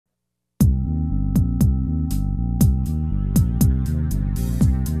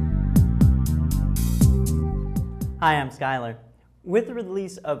Hi, I'm Skylar. With the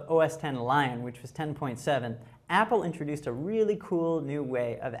release of OS X Lion, which was 10.7, Apple introduced a really cool new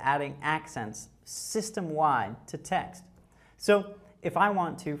way of adding accents system-wide to text. So if I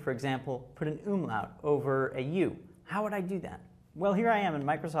want to, for example, put an umlaut over a U, how would I do that? Well, here I am in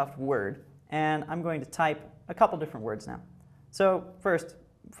Microsoft Word, and I'm going to type a couple different words now. So first,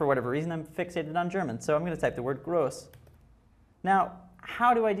 for whatever reason, I'm fixated on German, so I'm going to type the word gross. Now,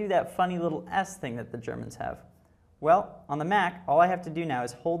 how do I do that funny little S thing that the Germans have? Well, on the Mac, all I have to do now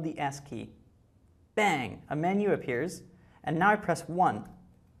is hold the S key. Bang! A menu appears, and now I press 1.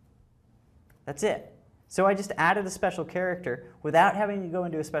 That's it. So I just added a special character without having to go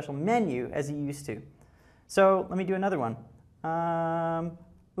into a special menu as you used to. So let me do another one.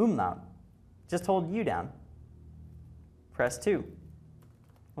 Umlaut. Just hold U down. Press 2.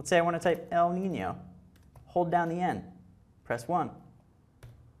 Let's say I want to type El Niño. Hold down the N. Press 1.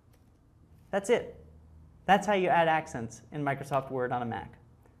 That's it. That's how you add accents in Microsoft Word on a Mac.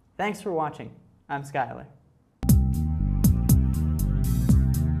 Thanks for watching. I'm Skylar.